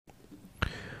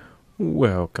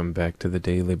Welcome back to the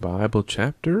Daily Bible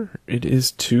Chapter. It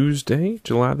is Tuesday,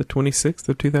 July the 26th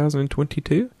of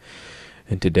 2022,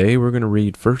 and today we're going to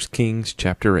read 1 Kings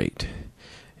chapter 8.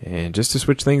 And just to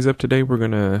switch things up today, we're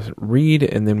going to read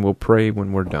and then we'll pray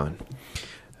when we're done.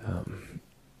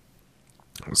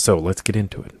 So let's get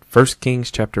into it. 1 Kings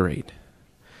chapter 8.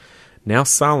 Now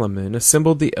Solomon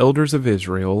assembled the elders of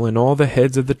Israel and all the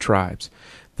heads of the tribes,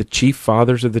 the chief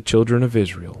fathers of the children of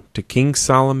Israel, to King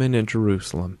Solomon in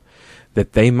Jerusalem,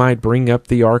 that they might bring up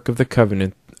the ark of the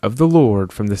covenant of the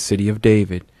Lord from the city of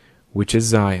David, which is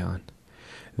Zion.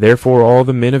 Therefore all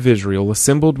the men of Israel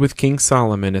assembled with King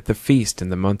Solomon at the feast in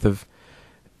the month of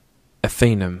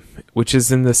Ethanim, which is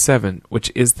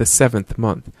the seventh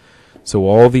month. So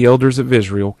all the elders of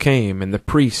Israel came, and the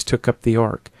priests took up the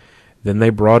ark. Then they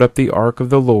brought up the ark of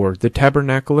the Lord, the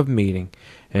tabernacle of meeting,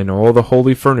 and all the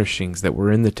holy furnishings that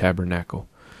were in the tabernacle.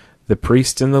 The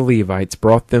priests and the Levites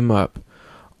brought them up.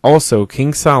 Also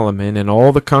King Solomon and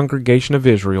all the congregation of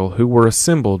Israel who were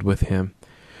assembled with him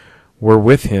were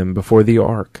with him before the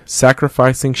ark,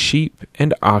 sacrificing sheep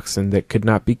and oxen that could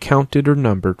not be counted or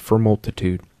numbered for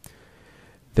multitude.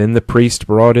 Then the priest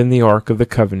brought in the ark of the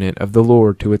covenant of the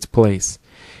Lord to its place,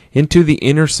 into the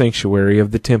inner sanctuary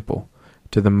of the temple,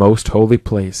 to the most holy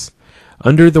place,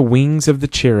 under the wings of the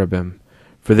cherubim.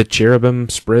 For the cherubim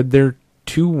spread their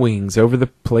two wings over the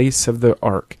place of the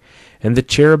ark, and the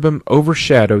cherubim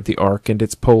overshadowed the ark and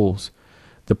its poles.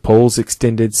 The poles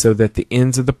extended so that the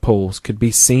ends of the poles could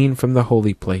be seen from the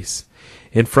holy place,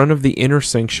 in front of the inner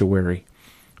sanctuary,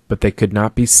 but they could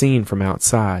not be seen from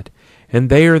outside, and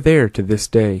they are there to this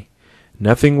day.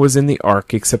 Nothing was in the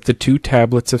ark except the 2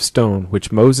 tablets of stone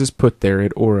which Moses put there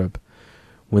at Oreb,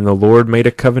 when the Lord made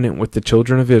a covenant with the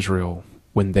children of Israel,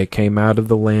 when they came out of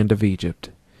the land of Egypt.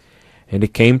 And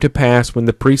it came to pass, when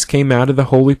the priests came out of the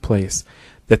holy place,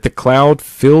 that the cloud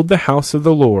filled the house of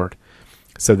the Lord,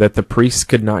 so that the priests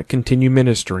could not continue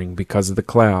ministering because of the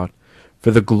cloud,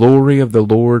 for the glory of the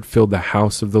Lord filled the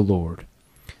house of the Lord.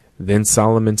 Then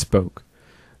Solomon spoke.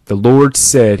 The Lord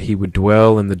said he would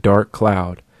dwell in the dark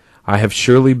cloud. I have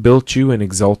surely built you an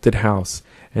exalted house,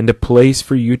 and a place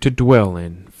for you to dwell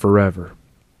in forever.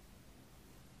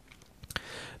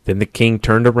 Then the king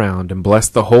turned around and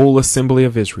blessed the whole assembly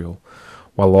of Israel,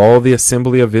 while all the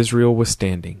assembly of Israel was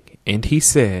standing. And he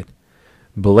said,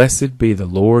 Blessed be the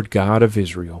Lord God of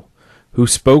Israel, who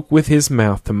spoke with his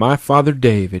mouth to my father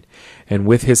David, and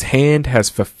with his hand has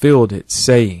fulfilled it,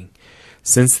 saying,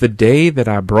 Since the day that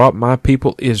I brought my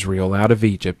people Israel out of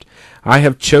Egypt, I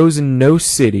have chosen no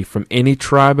city from any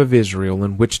tribe of Israel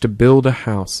in which to build a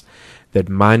house, that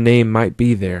my name might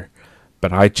be there,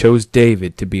 but I chose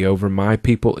David to be over my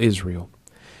people Israel.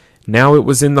 Now it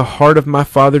was in the heart of my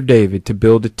father David to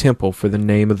build a temple for the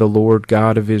name of the Lord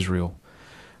God of Israel.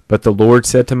 But the Lord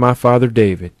said to my father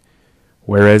David,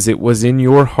 Whereas it was in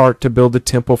your heart to build a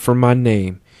temple for my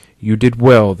name, you did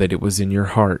well that it was in your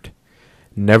heart.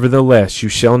 Nevertheless you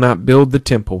shall not build the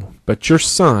temple, but your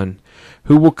son,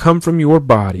 who will come from your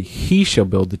body, he shall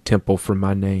build the temple for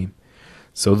my name.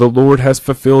 So the Lord has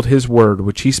fulfilled his word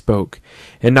which he spoke,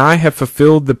 and I have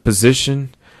fulfilled the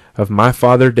position of my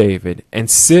father David, and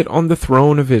sit on the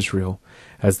throne of Israel,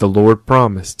 as the Lord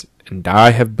promised. And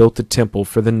I have built a temple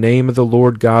for the name of the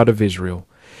Lord God of Israel,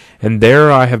 and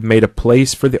there I have made a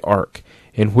place for the ark,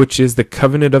 in which is the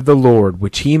covenant of the Lord,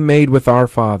 which he made with our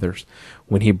fathers,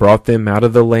 when he brought them out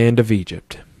of the land of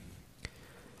Egypt.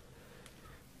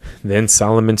 Then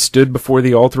Solomon stood before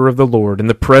the altar of the Lord, in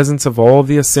the presence of all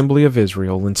the assembly of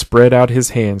Israel, and spread out his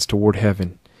hands toward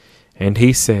heaven. And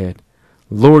he said,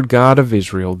 Lord God of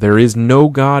Israel, there is no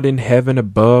God in heaven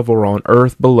above or on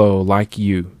earth below like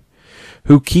you,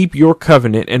 who keep your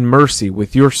covenant and mercy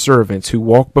with your servants who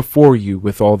walk before you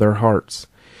with all their hearts.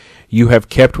 You have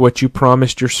kept what you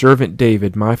promised your servant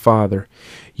David, my father.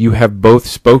 You have both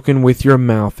spoken with your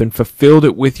mouth and fulfilled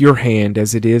it with your hand,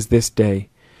 as it is this day.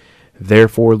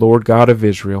 Therefore, Lord God of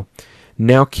Israel,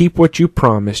 now keep what you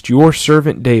promised your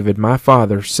servant David, my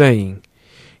father, saying,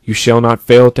 You shall not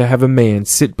fail to have a man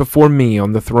sit before me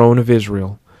on the throne of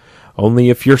Israel. Only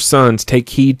if your sons take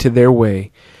heed to their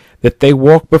way, that they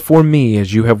walk before me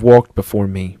as you have walked before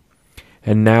me.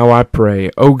 And now I pray,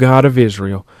 O God of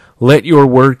Israel, let your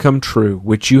word come true,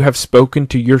 which you have spoken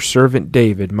to your servant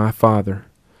David, my father.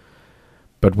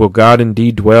 But will God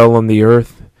indeed dwell on the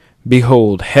earth?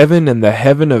 Behold, heaven and the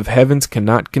heaven of heavens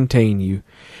cannot contain you.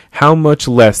 How much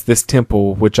less this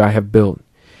temple which I have built?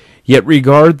 Yet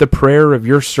regard the prayer of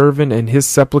your servant and his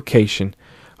supplication,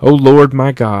 O Lord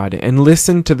my God, and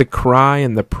listen to the cry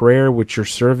and the prayer which your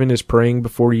servant is praying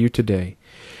before you today,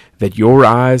 that your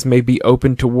eyes may be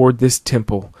opened toward this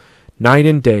temple, night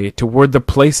and day, toward the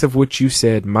place of which you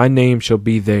said, My name shall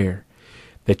be there,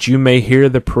 that you may hear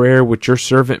the prayer which your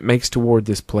servant makes toward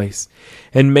this place.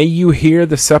 And may you hear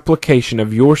the supplication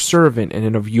of your servant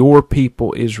and of your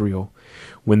people Israel,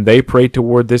 when they pray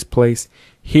toward this place.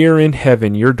 Hear in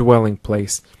heaven your dwelling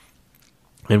place,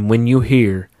 and when you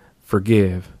hear,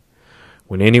 forgive.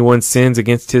 When anyone sins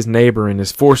against his neighbor and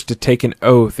is forced to take an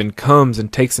oath, and comes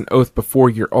and takes an oath before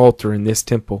your altar in this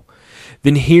temple,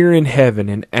 then hear in heaven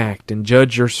and act and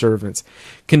judge your servants,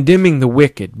 condemning the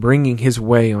wicked, bringing his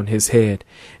way on his head,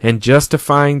 and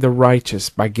justifying the righteous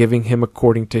by giving him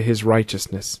according to his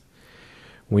righteousness.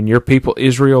 When your people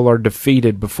Israel are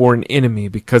defeated before an enemy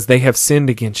because they have sinned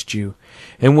against you,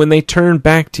 and when they turn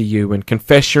back to you and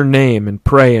confess your name and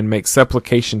pray and make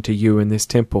supplication to you in this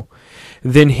temple,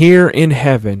 then hear in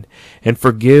heaven and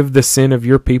forgive the sin of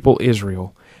your people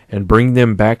Israel, and bring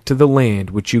them back to the land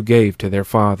which you gave to their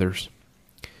fathers.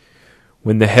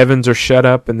 When the heavens are shut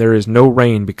up and there is no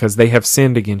rain because they have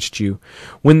sinned against you,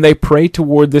 when they pray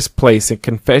toward this place and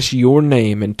confess your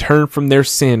name and turn from their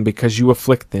sin because you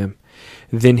afflict them,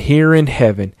 then hear in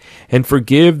heaven and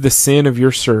forgive the sin of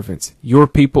your servants, your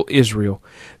people Israel,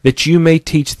 that you may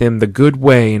teach them the good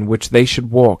way in which they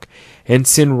should walk, and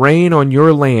send rain on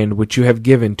your land which you have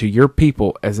given to your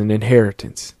people as an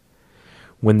inheritance.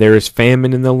 When there is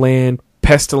famine in the land,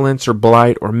 pestilence or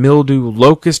blight or mildew,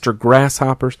 locust or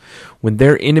grasshoppers, when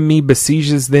their enemy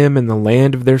besieges them in the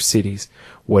land of their cities,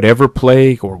 whatever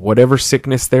plague or whatever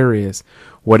sickness there is,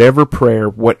 whatever prayer,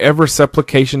 whatever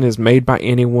supplication is made by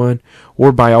anyone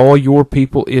or by all your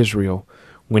people Israel,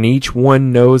 when each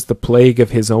one knows the plague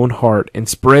of his own heart and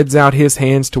spreads out his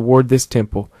hands toward this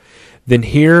temple, then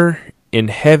hear in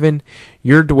heaven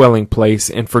your dwelling place,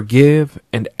 and forgive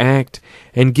and act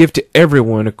and give to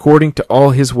everyone according to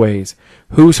all his ways,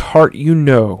 whose heart you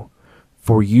know,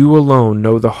 for you alone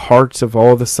know the hearts of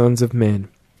all the sons of men,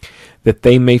 that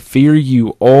they may fear you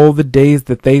all the days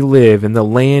that they live in the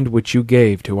land which you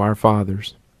gave to our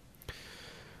fathers.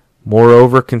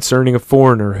 Moreover, concerning a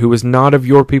foreigner who is not of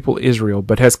your people Israel,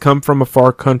 but has come from a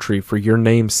far country for your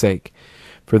name's sake,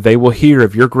 for they will hear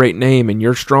of your great name and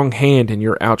your strong hand and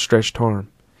your outstretched arm.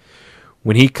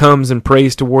 When he comes and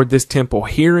prays toward this temple,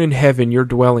 hear in heaven your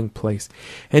dwelling place,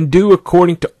 and do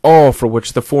according to all for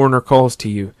which the foreigner calls to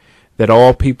you, that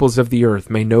all peoples of the earth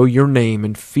may know your name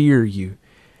and fear you,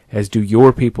 as do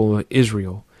your people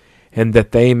Israel, and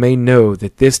that they may know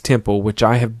that this temple which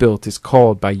I have built is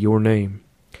called by your name.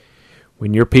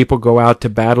 When your people go out to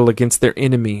battle against their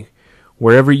enemy,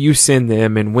 wherever you send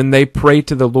them, and when they pray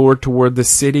to the Lord toward the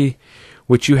city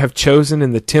which you have chosen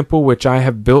and the temple which I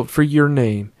have built for your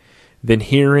name, then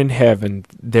hear in heaven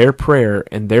their prayer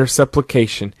and their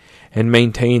supplication, and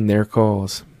maintain their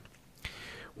cause.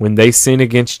 When they sin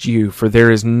against you, for there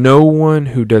is no one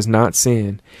who does not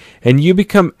sin, and you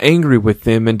become angry with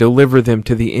them and deliver them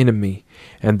to the enemy,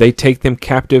 and they take them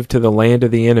captive to the land of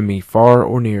the enemy, far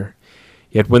or near.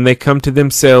 Yet when they come to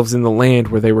themselves in the land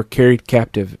where they were carried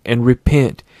captive, and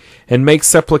repent, and make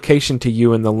supplication to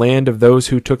you in the land of those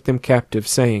who took them captive,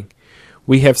 saying,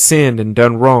 We have sinned and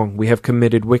done wrong, we have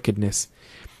committed wickedness.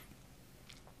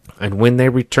 And when they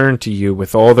return to you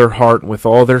with all their heart and with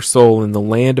all their soul in the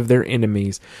land of their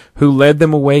enemies, who led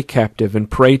them away captive,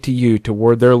 and pray to you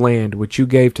toward their land which you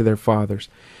gave to their fathers,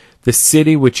 the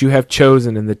city which you have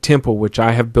chosen and the temple which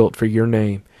I have built for your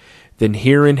name, then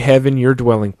hear in heaven your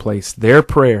dwelling place, their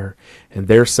prayer and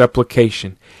their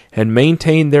supplication, and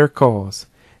maintain their cause,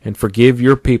 and forgive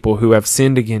your people who have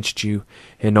sinned against you,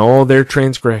 and all their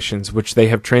transgressions which they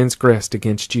have transgressed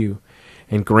against you,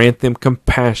 and grant them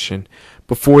compassion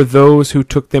before those who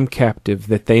took them captive,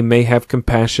 that they may have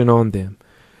compassion on them.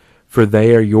 For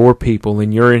they are your people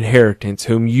and your inheritance,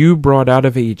 whom you brought out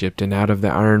of Egypt and out of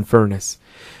the iron furnace,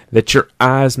 that your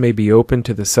eyes may be open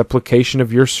to the supplication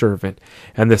of your servant,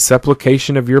 and the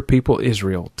supplication of your people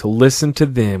Israel, to listen to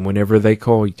them whenever they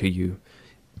call to you.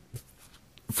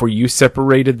 For you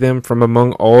separated them from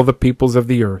among all the peoples of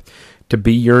the earth, to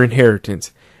be your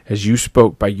inheritance, as you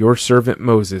spoke by your servant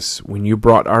Moses, when you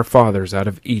brought our fathers out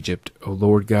of Egypt, O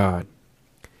Lord God.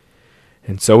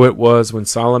 And so it was, when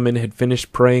Solomon had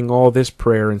finished praying all this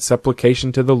prayer and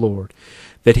supplication to the Lord,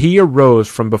 that he arose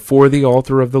from before the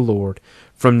altar of the Lord,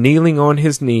 from kneeling on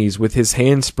his knees with his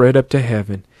hands spread up to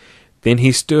heaven. Then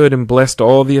he stood and blessed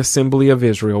all the assembly of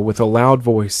Israel with a loud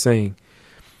voice, saying,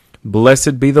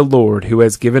 Blessed be the Lord, who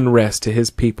has given rest to his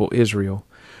people Israel,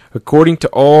 according to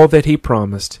all that he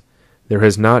promised. There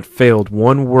has not failed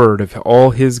one word of all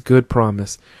his good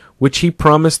promise, which he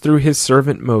promised through his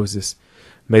servant Moses.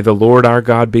 May the Lord our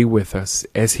God be with us,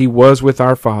 as he was with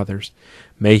our fathers.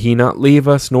 May he not leave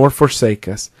us nor forsake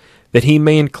us. that he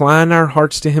may incline our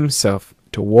hearts to himself,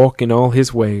 to walk in all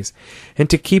his ways, and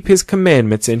to keep his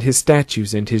commandments and his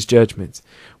statutes and his judgments,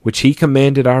 which he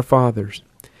commanded our fathers.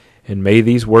 And may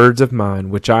these words of mine,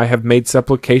 which I have made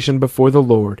supplication before the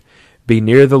Lord, be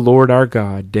near the Lord our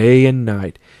God day and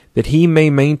night, that he may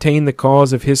maintain the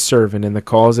cause of his servant and the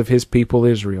cause of his people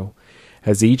Israel,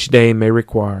 as each day may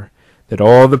require, that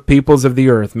all the peoples of the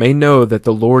earth may know that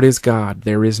the Lord is God,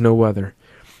 there is no other.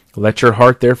 Let your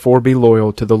heart therefore be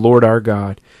loyal to the Lord our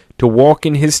God, to walk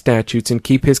in his statutes and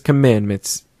keep his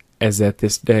commandments, as at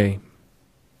this day.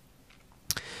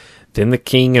 Then the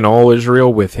king and all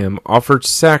Israel with him offered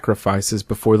sacrifices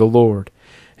before the Lord.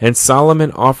 And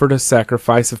Solomon offered a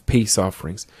sacrifice of peace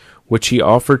offerings, which he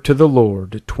offered to the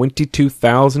Lord,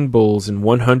 22,000 bulls and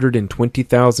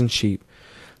 120,000 sheep.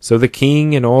 So the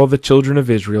king and all the children of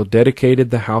Israel dedicated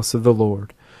the house of the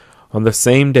Lord. On the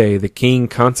same day the king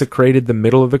consecrated the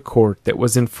middle of the court that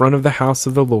was in front of the house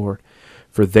of the Lord,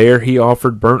 for there he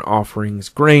offered burnt offerings,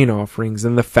 grain offerings,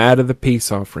 and the fat of the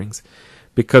peace offerings,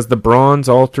 because the bronze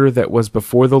altar that was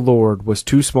before the Lord was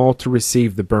too small to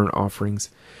receive the burnt offerings,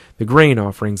 the grain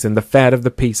offerings, and the fat of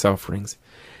the peace offerings.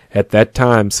 At that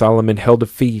time Solomon held a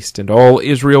feast, and all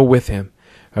Israel with him,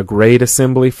 a great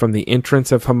assembly from the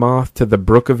entrance of Hamath to the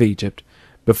brook of Egypt,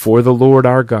 before the Lord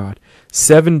our God,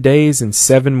 7 days and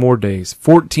 7 more days,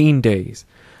 14 days.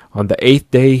 On the 8th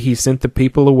day he sent the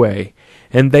people away,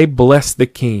 and they blessed the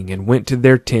king, and went to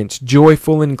their tents,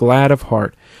 joyful and glad of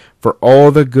heart, for all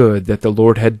the good that the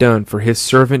Lord had done for his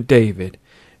servant David,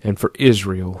 and for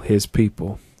Israel his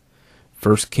people.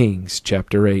 1 Kings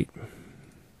chapter 8.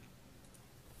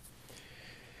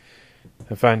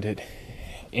 I find it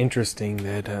interesting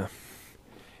that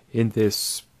in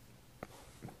this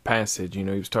passage, he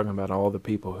was talking about all the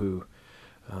people who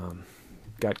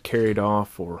got carried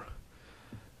off or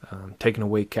taken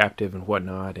away captive and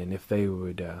whatnot, and if they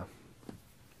would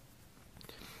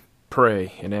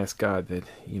pray and ask God that,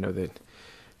 that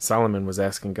Solomon was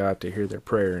asking God to hear their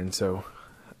prayer. And so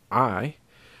I,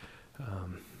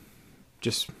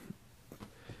 just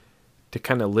to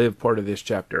kind of live part of this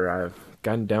chapter, I've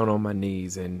gotten down on my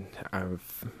knees and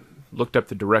I've looked up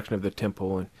the direction of the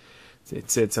temple, and it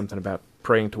said something about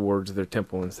praying towards their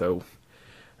temple. And so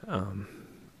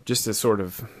just as sort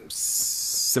of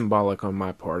symbolic on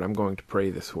my part, I'm going to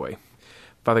pray this way.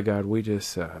 Father God, we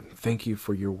just thank you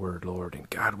for your word, Lord. And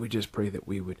God, we just pray that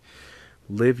we would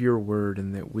live your word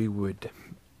and that we would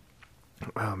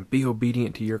be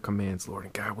obedient to your commands, Lord.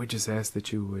 And God, we just ask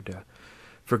that you would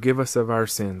forgive us of our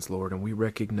sins, Lord. And we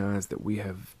recognize that we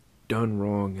have done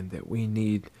wrong and that we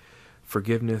need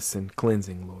forgiveness and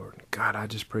cleansing, Lord. God, I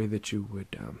just pray that you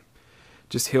would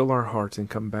just heal our hearts and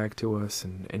come back to us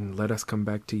and let us come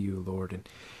back to you, Lord,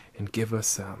 and give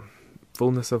us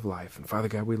fullness of life. And Father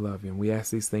God, we love you, and we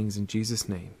ask these things in Jesus'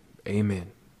 name.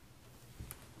 Amen.